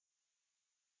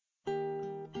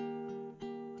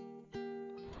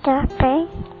talking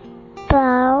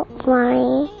about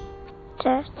my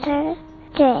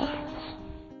Totus2us.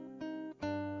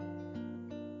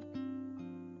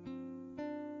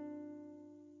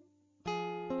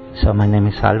 So my name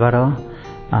is Alvaro.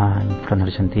 I'm from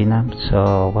Argentina.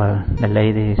 So the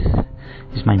lady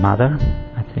is my mother.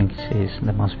 I think she's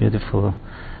the most beautiful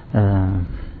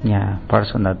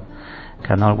person that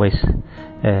can always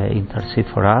intercede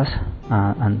for us,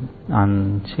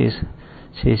 and she's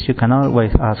you can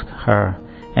always ask her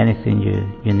anything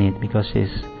you need, because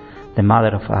she's the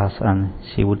mother of us and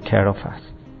she would care of us.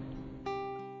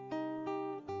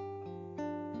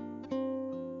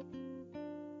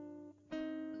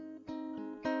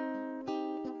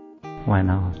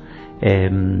 Bueno,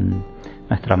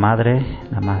 nuestra madre,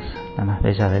 la más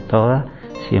bella de todas,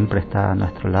 siempre está a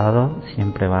nuestro lado,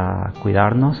 siempre va a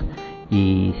cuidarnos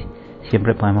y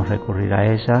siempre podemos recurrir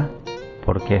a ella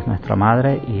porque es nuestra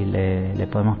madre y le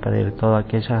podemos pedir todo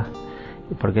aquello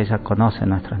porque ella conoce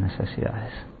nuestras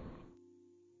necesidades.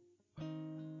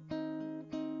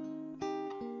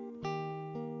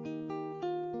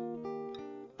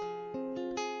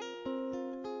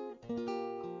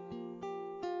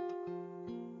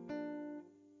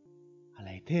 A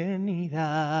la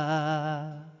eternidad.